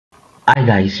Hi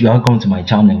guys, you are welcome to my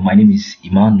channel. My name is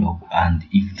Emmanuel, and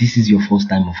if this is your first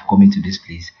time of coming to this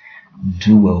place,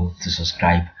 do well to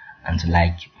subscribe and to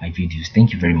like my videos.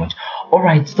 Thank you very much.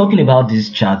 Alright, talking about this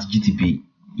Chat GPT,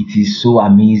 it is so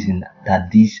amazing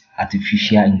that this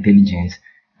artificial intelligence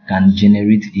can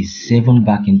generate a 7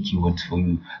 backend keywords for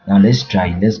you. Now let's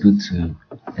try. Let's go to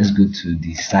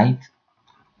the site.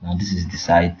 Now this is the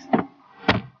site.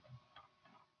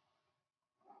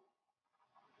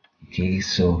 Okay,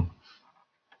 so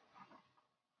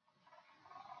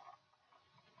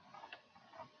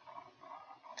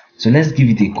let's give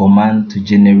it a command to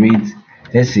generate.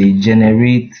 Let's say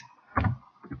generate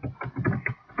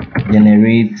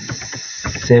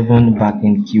 7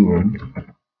 backend keyword,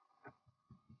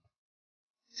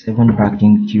 7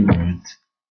 backend keywords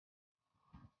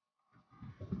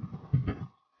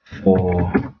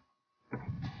for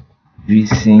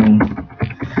reason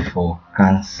for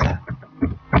cancer.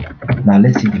 Now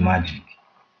let's see the magic.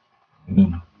 I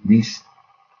mean, this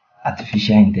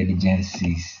artificial intelligence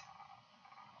is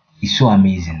so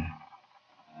amazing.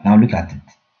 Now look at it.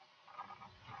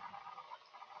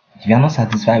 If you are not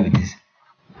satisfied with this,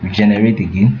 regenerate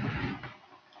again.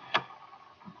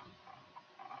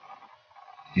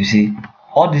 You see,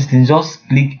 all these things, just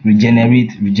click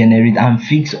regenerate and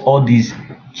fix all these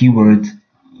keywords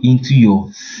into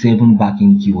your 7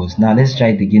 backend keywords. Now let's try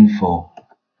it again for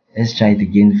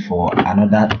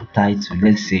another title.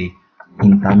 Let's say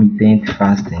intermittent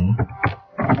fasting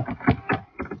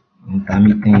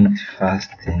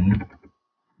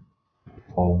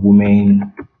for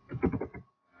women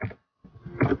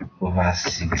over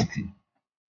 60.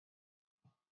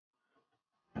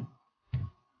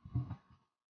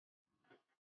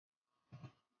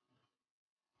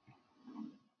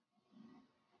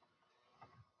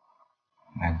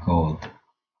 My god,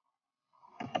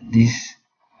 this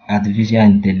artificial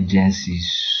intelligence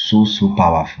is so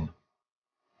powerful.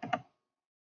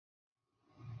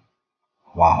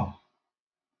 Wow.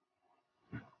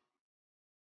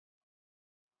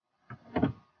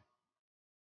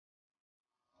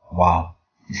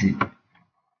 You see,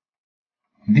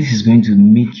 this is going to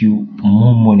make you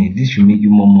more money. This will make you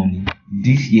more money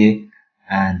this year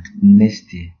and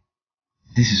next year.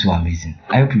 This is so amazing.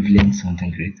 I hope you've learned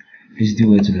something great. Please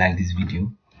do well to like this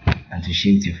video and to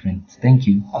share with your friends. Thank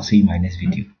you. I'll see you in my next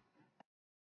video.